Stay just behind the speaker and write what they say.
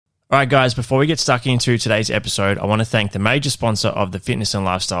All right, guys, before we get stuck into today's episode, I want to thank the major sponsor of the Fitness and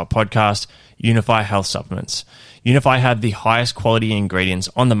Lifestyle podcast, Unify Health Supplements. Unify have the highest quality ingredients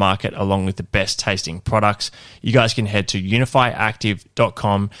on the market along with the best tasting products. You guys can head to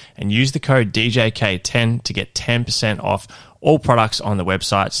unifyactive.com and use the code DJK10 to get 10% off all products on the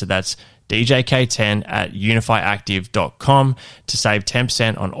website. So that's DJK10 at unifyactive.com to save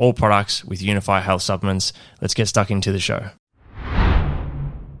 10% on all products with Unify Health Supplements. Let's get stuck into the show.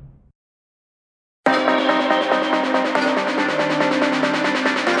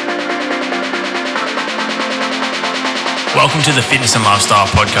 Welcome to the Fitness and Lifestyle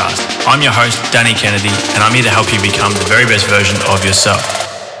Podcast. I'm your host, Danny Kennedy, and I'm here to help you become the very best version of yourself.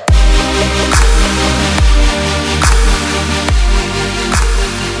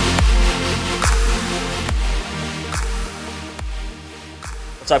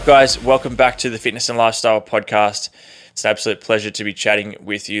 What's up, guys? Welcome back to the Fitness and Lifestyle Podcast. It's an absolute pleasure to be chatting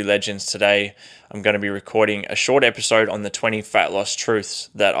with you legends today. I'm going to be recording a short episode on the 20 fat loss truths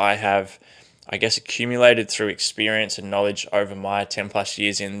that I have accumulated through experience and knowledge over my 10 plus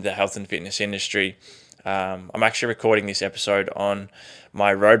years in the health and fitness industry. I'm actually recording this episode on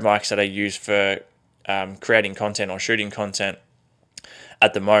my Rode mics that I use for creating content or shooting content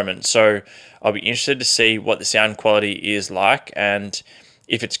at the moment. So I'll be interested to see what the sound quality is like, and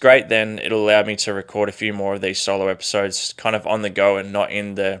if it's great, then it'll allow me to record a few more of these solo episodes kind of on the go and not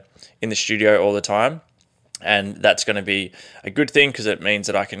in the studio all the time. And that's going to be a good thing because it means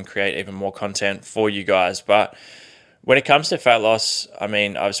that I can create even more content for you guys. But when it comes to fat loss, I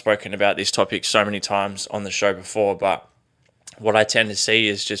mean, I've spoken about this topic so many times on the show before, but what I tend to see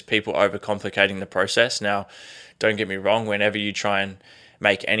is just people overcomplicating the process. Now, don't get me wrong, whenever you try and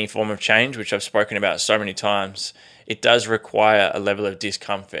make any form of change, which I've spoken about so many times, it does require a level of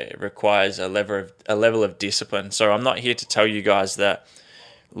discomfort. It requires a level of discipline. So I'm not here to tell you guys that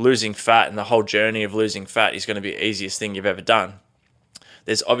losing fat and the whole journey of losing fat is going to be the easiest thing you've ever done.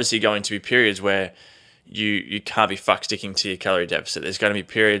 There's obviously going to be periods where you can't be fuck sticking to your calorie deficit. There's going to be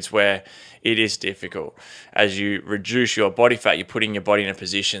periods where it is difficult. As you reduce your body fat, you're putting your body in a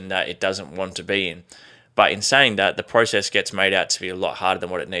position that it doesn't want to be in. But in saying that, the process gets made out to be a lot harder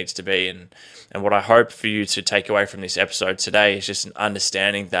than what it needs to be. And what I hope for you to take away from this episode today is just an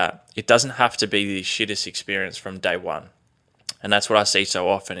understanding that it doesn't have to be the shittest experience from day one. And that's what I see so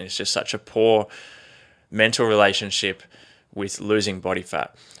often. It's just such a poor mental relationship with losing body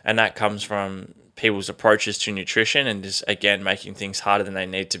fat. And that comes from people's approaches to nutrition and just, again, making things harder than they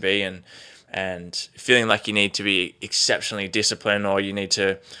need to be and feeling like you need to be exceptionally disciplined or you need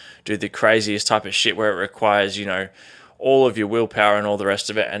to do the craziest type of shit where it requires, all of your willpower and all the rest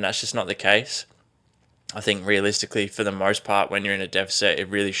of it. And that's just not the case. I think realistically, for the most part, when you're in a deficit, it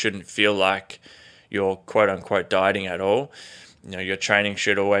really shouldn't feel like you're quote unquote dieting at all. Your training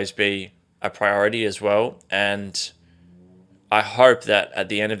should always be a priority as well. And I hope that at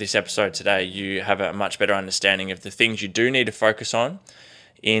the end of this episode today, you have a much better understanding of the things you do need to focus on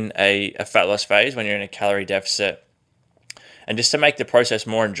in a fat loss phase when you're in a calorie deficit. And just to make the process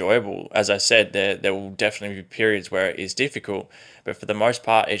more enjoyable, as I said, there will definitely be periods where it is difficult, but for the most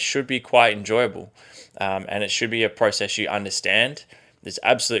part, it should be quite enjoyable. And it should be a process you understand. There's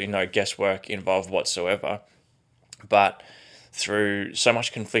absolutely no guesswork involved whatsoever. But through so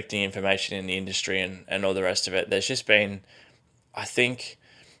much conflicting information in the industry and all the rest of it, there's just been, I think,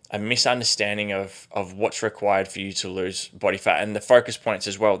 a misunderstanding of what's required for you to lose body fat and the focus points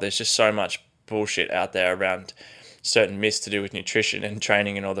as well. There's just so much bullshit out there around certain myths to do with nutrition and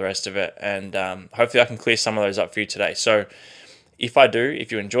training and all the rest of it. And hopefully I can clear some of those up for you today. So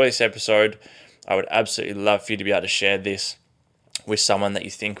if you enjoy this episode, I would absolutely love for you to be able to share this with someone that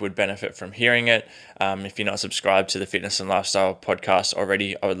you think would benefit from hearing it. If you're not subscribed to the Fitness and Lifestyle Podcast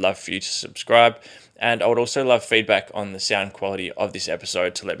already, I would love for you to subscribe. And I would also love feedback on the sound quality of this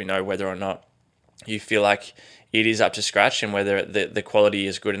episode to let me know whether or not you feel like it is up to scratch and whether the quality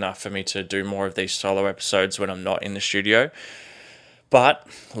is good enough for me to do more of these solo episodes when I'm not in the studio. But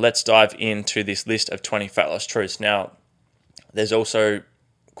let's dive into this list of 20 fat loss truths. Now, there's also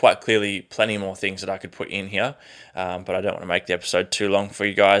quite clearly plenty more things that I could put in here, but I don't want to make the episode too long for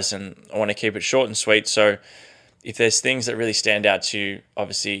you guys, and I want to keep it short and sweet. So if there's things that really stand out to you,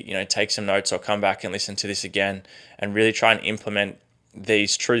 obviously, take some notes or come back and listen to this again and really try and implement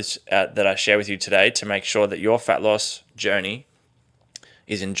these truths that I share with you today to make sure that your fat loss journey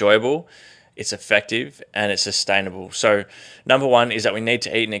is enjoyable, it's effective, and it's sustainable. So number one is that we need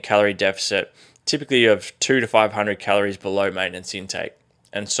to eat in a calorie deficit, typically of 200 to 500 calories below maintenance intake.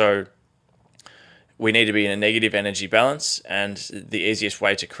 And so we need to be in a negative energy balance, and the easiest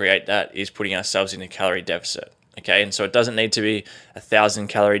way to create that is putting ourselves in a calorie deficit. Okay, and so it doesn't need to be 1,000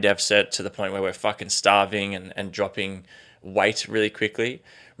 calorie deficit to the point where we're fucking starving and dropping weight really quickly.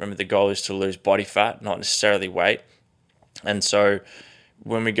 Remember, the goal is to lose body fat, not necessarily weight. And so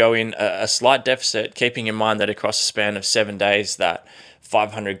when we go in a slight deficit, keeping in mind that across a span of 7 days, that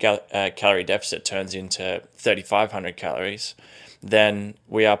 500 calorie deficit turns into 3,500 calories, then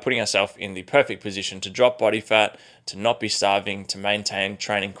we are putting ourselves in the perfect position to drop body fat, to not be starving, to maintain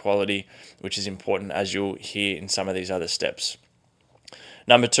training quality, which is important, as you'll hear in some of these other steps.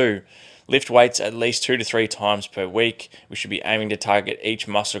 Number 2, lift weights at least 2 to 3 times per week. We should be aiming to target each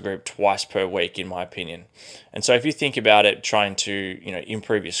muscle group twice per week, in my opinion. And so if you think about it, trying to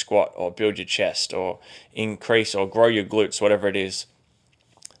improve your squat or build your chest or increase or grow your glutes, whatever it is,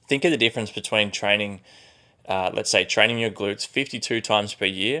 think of the difference between training, let's say training your glutes 52 times per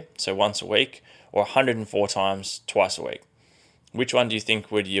year, so once a week, or 104 times twice a week. Which one do you think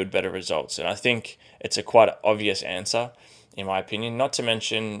would yield better results? And I think it's a quite obvious answer, in my opinion. Not to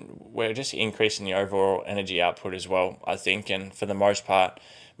mention, we're just increasing the overall energy output as well, I think. And for the most part,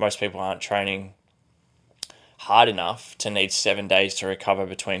 most people aren't training hard enough to need 7 days to recover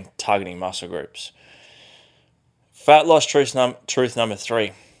between targeting muscle groups. Fat loss truth number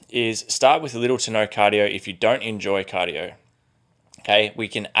 3 is start with little to no cardio if you don't enjoy cardio. Okay, we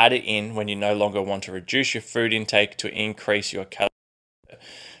can add it in when you no longer want to reduce your food intake to increase your calories.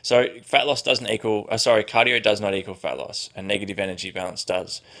 So cardio does not equal fat loss, and negative energy balance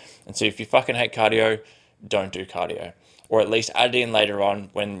does. And so if you fucking hate cardio, don't do cardio. Or at least add it in later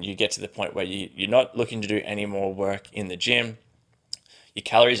on when you get to the point where you're not looking to do any more work in the gym. Your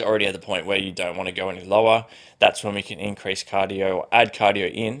calories are already at the point where you don't want to go any lower. That's when we can increase cardio or add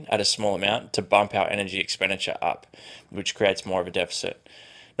cardio in at a small amount to bump our energy expenditure up, which creates more of a deficit.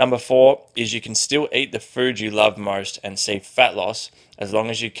 Number 4 is you can still eat the food you love most and see fat loss as long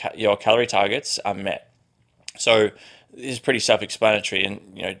as your calorie targets are met. So this is pretty self-explanatory,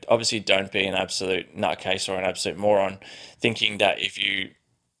 and obviously don't be an absolute nutcase or an absolute moron thinking that if you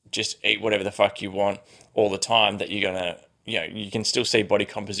just eat whatever the fuck you want all the time that you're gonna you can still see body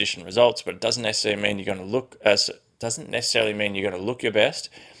composition results, but it doesn't necessarily mean you're going to look your best,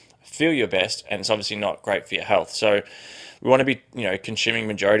 feel your best, and it's obviously not great for your health. So we want to be consuming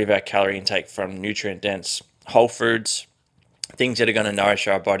majority of our calorie intake from nutrient dense whole foods, things that are going to nourish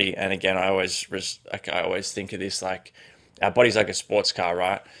our body. And again, I always think of this like our body's like a sports car,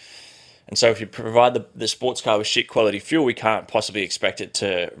 right? And so if you provide the sports car with shit quality fuel, we can't possibly expect it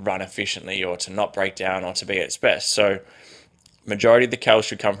to run efficiently or to not break down or to be at its best. So majority of the calories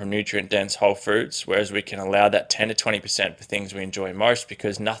should come from nutrient-dense whole foods, whereas we can allow that 10 to 20% for things we enjoy most,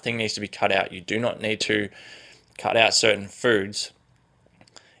 because nothing needs to be cut out. You do not need to cut out certain foods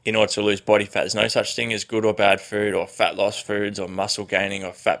in order to lose body fat. There's no such thing as good or bad food or fat loss foods or muscle gaining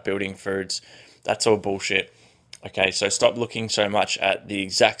or fat building foods. That's all bullshit. Okay, so stop looking so much at the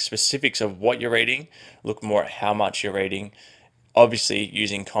exact specifics of what you're eating. Look more at how much you're eating. Obviously,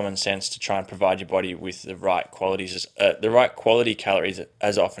 using common sense to try and provide your body with the right quality calories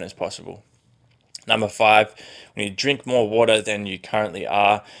as often as possible. Number 5, we need to drink more water than you currently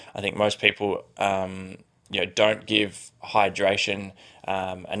are. I think most people, don't give hydration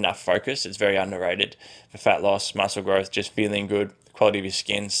enough focus. It's very underrated for fat loss, muscle growth, just feeling good, quality of your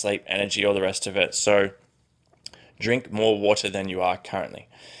skin, sleep, energy, all the rest of it. So drink more water than you are currently.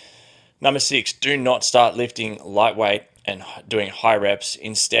 Number 6, do not start lifting lightweight and doing high reps.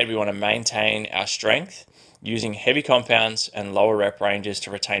 Instead, we want to maintain our strength using heavy compounds and lower rep ranges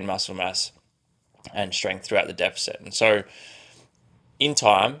to retain muscle mass and strength throughout the deficit. And so in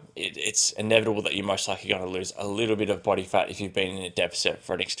time, it's inevitable that you're most likely going to lose a little bit of body fat if you've been in a deficit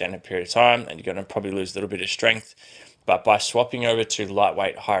for an extended period of time, and you're going to probably lose a little bit of strength. But by swapping over to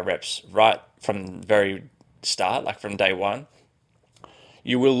lightweight, high reps right from the very start, like from day one,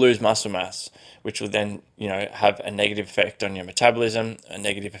 you will lose muscle mass, which will then, have a negative effect on your metabolism, a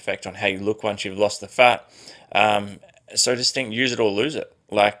negative effect on how you look once you've lost the fat. So just think, use it or lose it.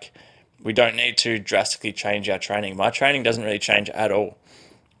 Like, we don't need to drastically change our training. My training doesn't really change at all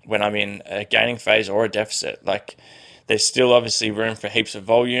when I'm in a gaining phase or a deficit. Like, there's still obviously room for heaps of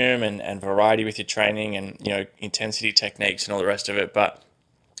volume and variety with your training and, intensity techniques and all the rest of it. But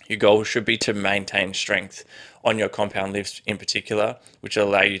your goal should be to maintain strength on your compound lifts in particular, which will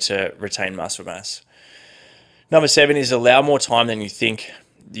allow you to retain muscle mass. Number 7 is allow more time than you think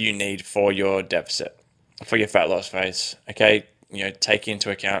you need for your deficit, for your fat loss phase. Okay, take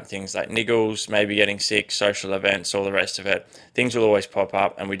into account things like niggles, maybe getting sick, social events, all the rest of it. Things will always pop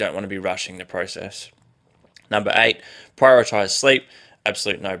up, and we don't want to be rushing the process. Number 8, prioritize sleep.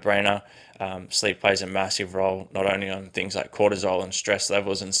 Absolute no-brainer. Sleep plays a massive role, not only on things like cortisol and stress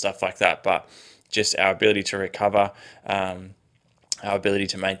levels and stuff like that, but just our ability to recover, our ability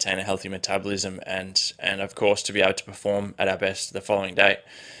to maintain a healthy metabolism, and of course to be able to perform at our best the following day.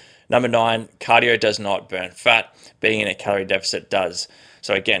 Number 9, cardio does not burn fat. Being in a calorie deficit does.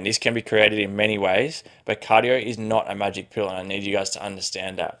 So again, this can be created in many ways, but cardio is not a magic pill, and I need you guys to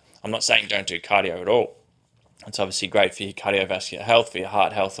understand that. I'm not saying don't do cardio at all. It's obviously great for your cardiovascular health, for your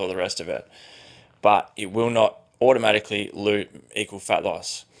heart health, all the rest of it. But it will not automatically equal fat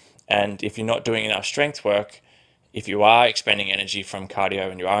loss. And if you're not doing enough strength work, if you are expending energy from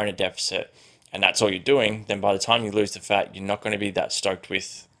cardio and you are in a deficit, and that's all you're doing, then by the time you lose the fat, you're not going to be that stoked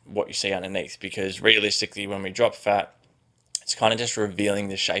with what you see underneath. Because realistically, when we drop fat, it's kind of just revealing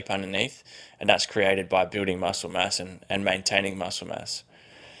the shape underneath, and that's created by building muscle mass and maintaining muscle mass.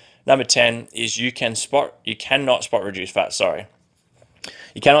 Number 10 is you cannot spot reduce fat.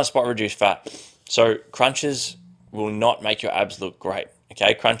 You cannot spot reduce fat. So crunches will not make your abs look great.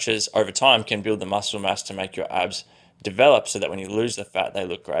 Okay, crunches over time can build the muscle mass to make your abs develop so that when you lose the fat, they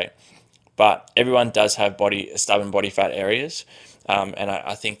look great. But everyone does have stubborn body fat areas. And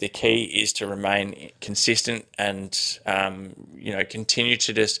I think the key is to remain consistent and, continue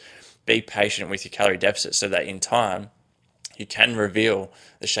to just be patient with your calorie deficit so that in time you can reveal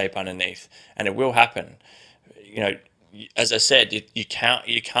the shape underneath, and it will happen. As I said, you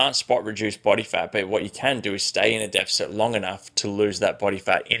can't spot reduce body fat, but what you can do is stay in a deficit long enough to lose that body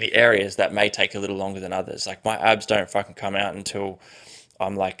fat in the areas that may take a little longer than others. Like my abs don't fucking come out until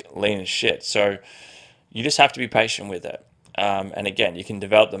I'm like lean as shit. So you just have to be patient with it. And again, you can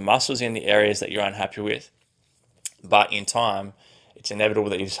develop the muscles in the areas that you're unhappy with, but in time, it's inevitable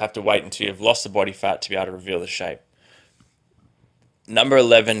that you just have to wait until you've lost the body fat to be able to reveal the shape. Number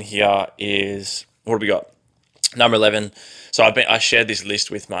 11 here is, what do we got? Number 11. So I shared this list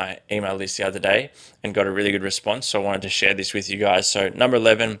with my email list the other day and got a really good response. So I wanted to share this with you guys. So number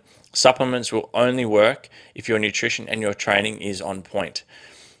 11, supplements will only work if your nutrition and your training is on point.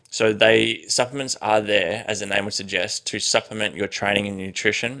 So supplements are there, as the name would suggest, to supplement your training and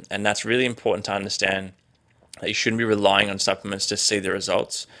nutrition. And that's really important to understand, that you shouldn't be relying on supplements to see the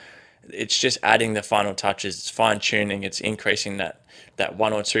results. It's just adding the final touches. It's fine tuning. It's increasing that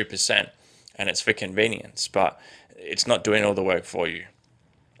 1 or 2%, and it's for convenience, but it's not doing all the work for you.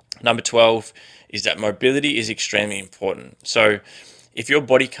 Number 12 is that mobility is extremely important. So if your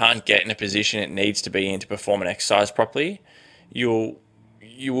body can't get in a position it needs to be in to perform an exercise properly, you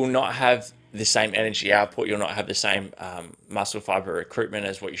will not have the same energy output. You'll not have the same muscle fiber recruitment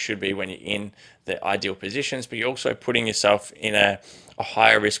as what you should be when you're in the ideal positions, but you're also putting yourself in a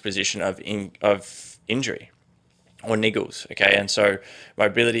higher risk position of injury or niggles. Okay, and so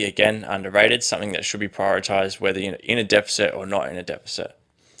mobility, again, underrated, something that should be prioritized whether you're in a deficit or not in a deficit.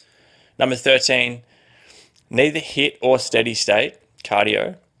 Number 13, neither HIIT or steady state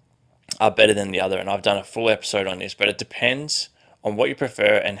cardio are better than the other, and I've done a full episode on this, but it depends on what you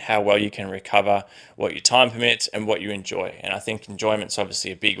prefer and how well you can recover, what your time permits, and what you enjoy. And I think enjoyment's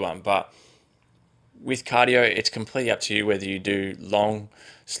obviously a big one, but with cardio, it's completely up to you whether you do long,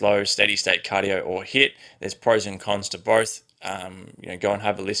 slow, steady state cardio or HIIT. There's pros and cons to both. Go and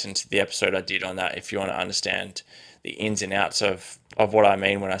have a listen to the episode I did on that if you want to understand the ins and outs of what I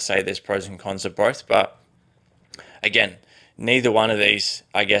mean when I say there's pros and cons of both. But again, neither one of these,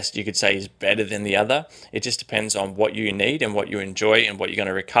 I guess you could say, is better than the other. It just depends on what you need and what you enjoy and what you're going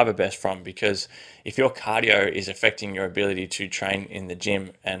to recover best from. Because if your cardio is affecting your ability to train in the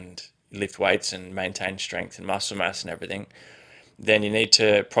gym and lift weights and maintain strength and muscle mass and everything, then you need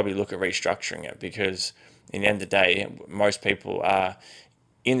to probably look at restructuring it, because in the end of the day, most people are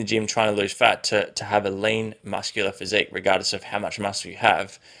in the gym trying to lose fat to have a lean muscular physique, regardless of how much muscle you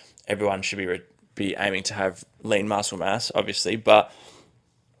have. Everyone should be aiming to have lean muscle mass, obviously, but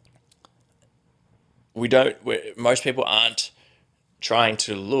most people aren't trying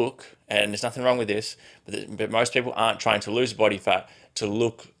to look, and there's nothing wrong with this, but most people aren't trying to lose body fat to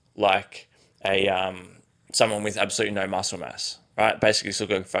look like someone with absolutely no muscle mass, right? Basically, just look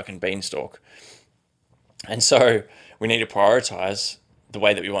like a fucking beanstalk. And so we need to prioritize the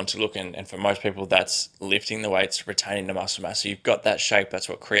way that we want to look, and for most people, that's lifting the weights, retaining the muscle mass. So you've got that shape. That's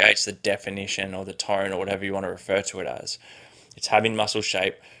what creates the definition or the tone or whatever you want to refer to it as. It's having muscle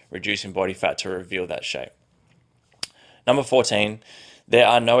shape, reducing body fat to reveal that shape. Number 14, there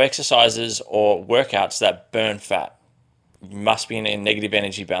are no exercises or workouts that burn fat. You must be in a negative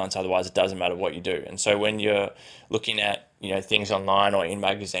energy balance, otherwise it doesn't matter what you do. And so when you're looking at things online or in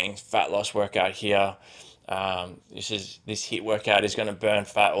magazines, fat loss workout here, this HIIT workout is going to burn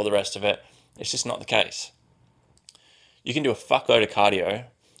fat, all the rest of it, it's just not the case. You can do a fuckload of cardio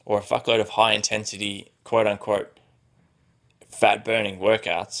or a fuckload of high intensity, quote unquote, fat burning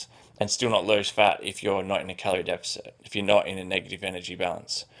workouts and still not lose fat if you're not in a calorie deficit, if you're not in a negative energy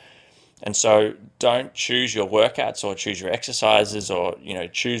balance. And so don't choose your workouts or choose your exercises or,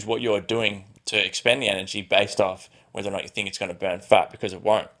 choose what you're doing to expend the energy based off whether or not you think it's going to burn fat, because it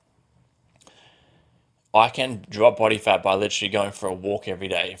won't. I can drop body fat by literally going for a walk every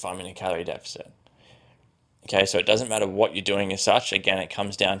day if I'm in a calorie deficit. Okay, so it doesn't matter what you're doing as such. Again, it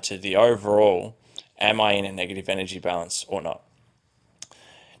comes down to the overall, am I in a negative energy balance or not?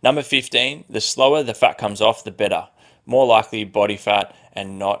 Number 15, the slower the fat comes off, the better. More likely body fat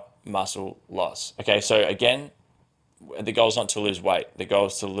and not muscle loss. Okay, so again, the goal is not to lose weight. The goal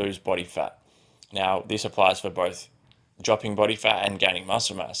is to lose body fat. Now, this applies for both dropping body fat and gaining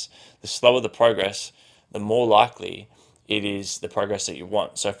muscle mass. The slower the progress, the more likely it is the progress that you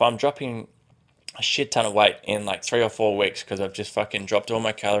want. So if I'm dropping a shit ton of weight in like 3 or 4 weeks because I've just fucking dropped all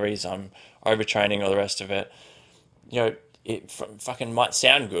my calories, I'm overtraining, all the rest of it, it fucking might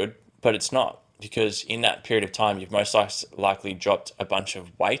sound good, but it's not, because in that period of time, you've most likely dropped a bunch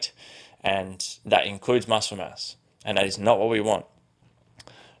of weight, and that includes muscle mass, and that is not what we want.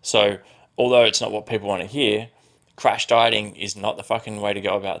 So although it's not what people want to hear, crash dieting is not the fucking way to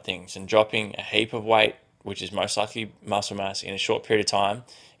go about things, and dropping a heap of weight, which is most likely muscle mass, in a short period of time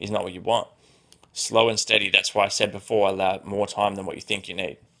is not what you want. Slow and steady, that's why I said before, allow more time than what you think you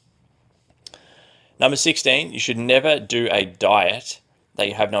need. Number 16, you should never do a diet that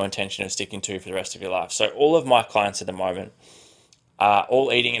you have no intention of sticking to for the rest of your life. So all of my clients at the moment are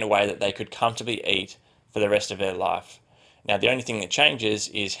all eating in a way that they could comfortably eat for the rest of their life. Now, the only thing that changes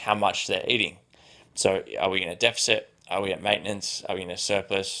is how much they're eating. So are we in a deficit? Are we at maintenance? Are we in a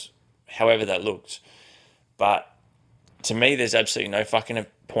surplus? However that looks. But to me, there's absolutely no fucking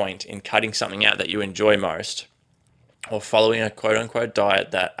point in cutting something out that you enjoy most, or following a quote-unquote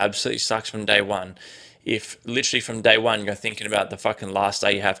diet that absolutely sucks from day one, if literally from day one you're thinking about the fucking last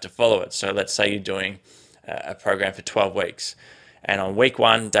day you have to follow it. So let's say you're doing a program for 12 weeks, and on week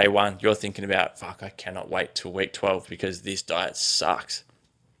 1, day 1, you're thinking about, fuck, I cannot wait till week 12 because this diet sucks.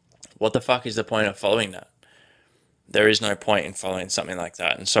 What the fuck is the point of following that? There is no point in following something like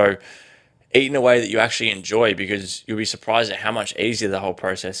that. And so eat in a way that you actually enjoy, because you'll be surprised at how much easier the whole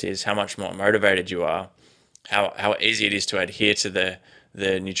process is, how much more motivated you are, how easy it is to adhere to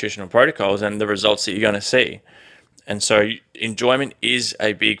the nutritional protocols and the results that you're going to see. And so enjoyment is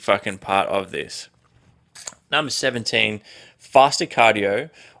a big fucking part of this. Number 17, fasted cardio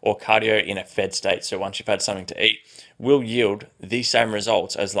or cardio in a fed state, so once you've had something to eat, will yield the same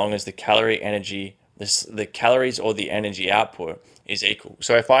results as long as the the calories or the energy output is equal.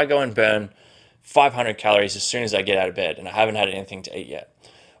 So if I go and burn 500 calories as soon as I get out of bed and I haven't had anything to eat yet,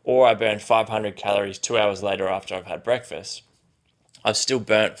 or I burn 500 calories 2 hours later after I've had breakfast, I've still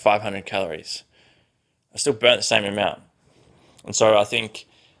burnt 500 calories. I still burnt the same amount. And so I think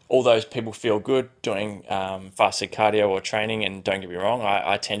all those people feel good doing fasted cardio or training, and don't get me wrong,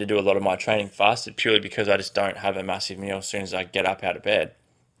 I tend to do a lot of my training fasted purely because I just don't have a massive meal as soon as I get up out of bed.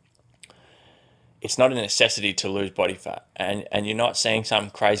 It's not a necessity to lose body fat, and you're not seeing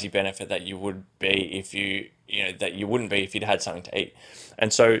some crazy benefit that you would be if that you wouldn't be if you'd had something to eat.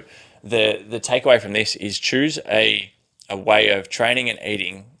 And so the takeaway from this is choose a way of training and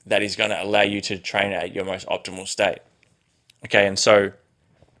eating that is going to allow you to train at your most optimal state. Okay, and so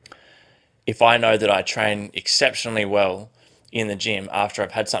if I know that I train exceptionally well in the gym after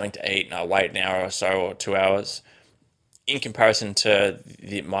I've had something to eat and I wait an hour or so or 2 hours, in comparison to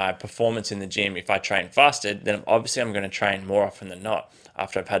my performance in the gym, if I train fasted, then obviously I'm going to train more often than not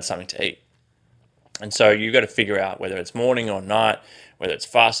after I've had something to eat. And so you've got to figure out whether it's morning or night, whether it's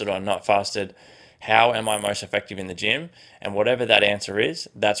fasted or not fasted, how am I most effective in the gym? And whatever that answer is,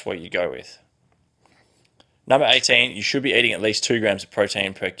 that's what you go with. Number 18, you should be eating at least 2 grams of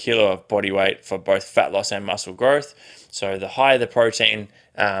protein per kilo of body weight for both fat loss and muscle growth. So the higher the protein,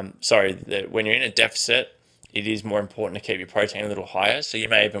 when you're in a deficit, it is more important to keep your protein a little higher. So you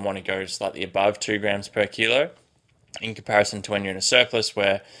may even want to go slightly above 2 grams per kilo in comparison to when you're in a surplus,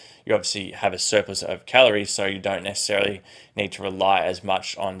 where you obviously have a surplus of calories, so you don't necessarily need to rely as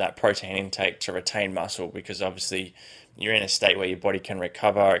much on that protein intake to retain muscle, because obviously you're in a state where your body can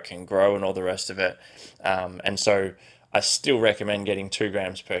recover, it can grow and all the rest of it. And so I still recommend getting 2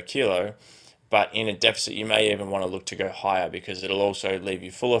 grams per kilo, but in a deficit, you may even want to look to go higher, because it'll also leave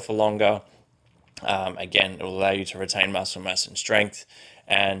you fuller for longer. Again, it will allow you to retain muscle mass and strength,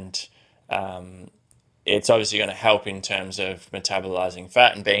 and it's obviously going to help in terms of metabolizing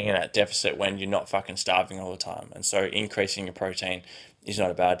fat and being in that deficit when you're not fucking starving all the time. And so increasing your protein is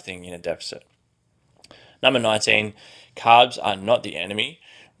not a bad thing in a deficit. Number 19, carbs are not the enemy.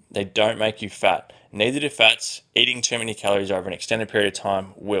 They don't make you fat. Neither do fats. Eating too many calories over an extended period of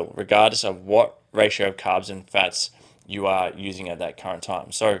time will, regardless of what ratio of carbs and fats you are using at that current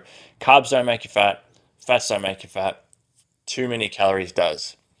time. So carbs don't make you fat. Fats don't make you fat. Too many calories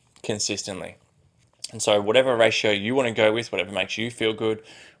does, consistently. And so whatever ratio you want to go with, whatever makes you feel good,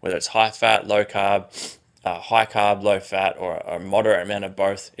 whether it's high fat, low carb, high carb, low fat, or a moderate amount of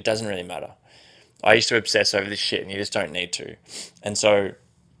both, it doesn't really matter. I used to obsess over this shit, and you just don't need to. And so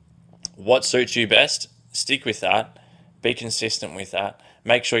what suits you best, stick with that, be consistent with that,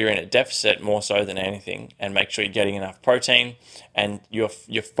 make sure you're in a deficit more so than anything, and make sure you're getting enough protein and you're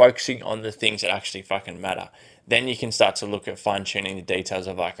focusing on the things that actually fucking matter. Then you can start to look at fine-tuning the details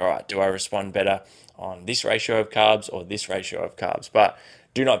of like, all right, do I respond better on this ratio of carbs or this ratio of carbs? But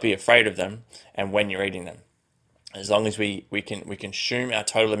do not be afraid of them and when you're eating them. As long as we can consume our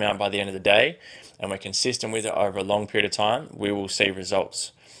total amount by the end of the day and we're consistent with it over a long period of time, we will see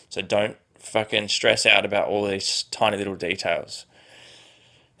results. So don't fucking stress out about all these tiny little details.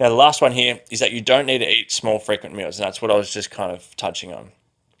 Now, the last one here is that you don't need to eat small frequent meals, and that's what I was just kind of touching on.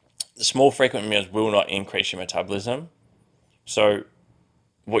 The small frequent meals will not increase your metabolism. So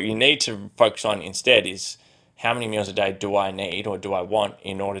what you need to focus on instead is how many meals a day do I need or do I want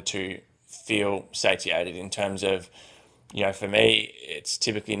in order to feel satiated, in terms of, for me, it's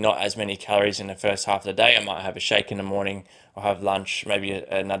typically not as many calories in the first half of the day. I might have a shake in the morning, I'll have lunch, maybe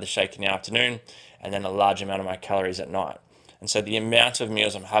another shake in the afternoon, and then a large amount of my calories at night. And so the amount of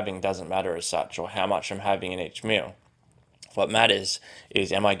meals I'm having doesn't matter as such, or how much I'm having in each meal. What matters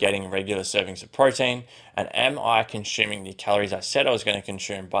is, am I getting regular servings of protein, and am I consuming the calories I said I was going to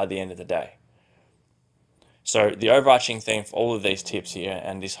consume by the end of the day? So the overarching theme for all of these tips here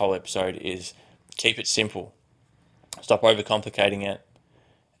and this whole episode is keep it simple. Stop overcomplicating it.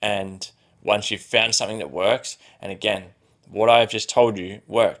 And once you've found something that works, and again, what I've just told you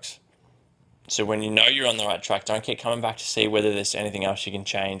works. So when you know you're on the right track, don't keep coming back to see whether there's anything else you can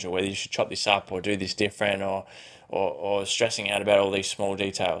change, or whether you should chop this up or do this different, or stressing out about all these small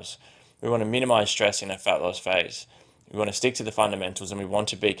details. We want to minimize stress in a fat loss phase. We want to stick to the fundamentals, and we want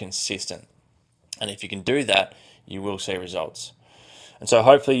to be consistent. And if you can do that, you will see results. And so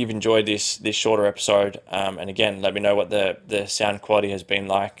hopefully you've enjoyed this shorter episode. And again, let me know what the sound quality has been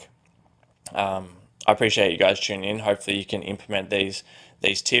like. I appreciate you guys tuning in. Hopefully you can implement these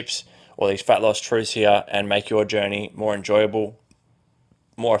tips or these fat loss truths here and make your journey more enjoyable,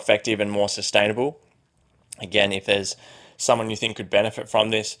 more effective, and more sustainable. Again, if there's someone you think could benefit from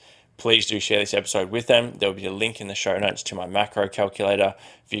this, please do share this episode with them. There will be a link in the show notes to my macro calculator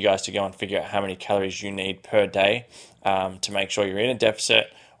for you guys to go and figure out how many calories you need per day to make sure you're in a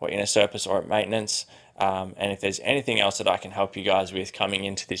deficit or in a surplus or at maintenance. And if there's anything else that I can help you guys with coming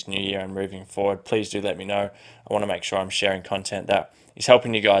into this new year and moving forward, please do let me know. I want to make sure I'm sharing content that is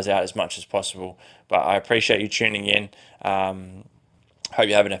helping you guys out as much as possible. But I appreciate you tuning in. Hope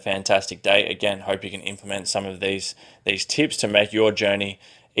you're having a fantastic day. Again, hope you can implement some of these tips to make your journey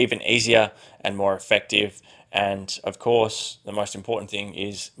even easier and more effective. And of course, the most important thing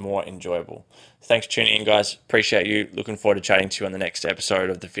is more enjoyable. Thanks for tuning in, guys. Appreciate you. Looking forward to chatting to you on the next episode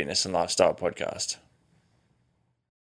of the Fitness and Lifestyle Podcast.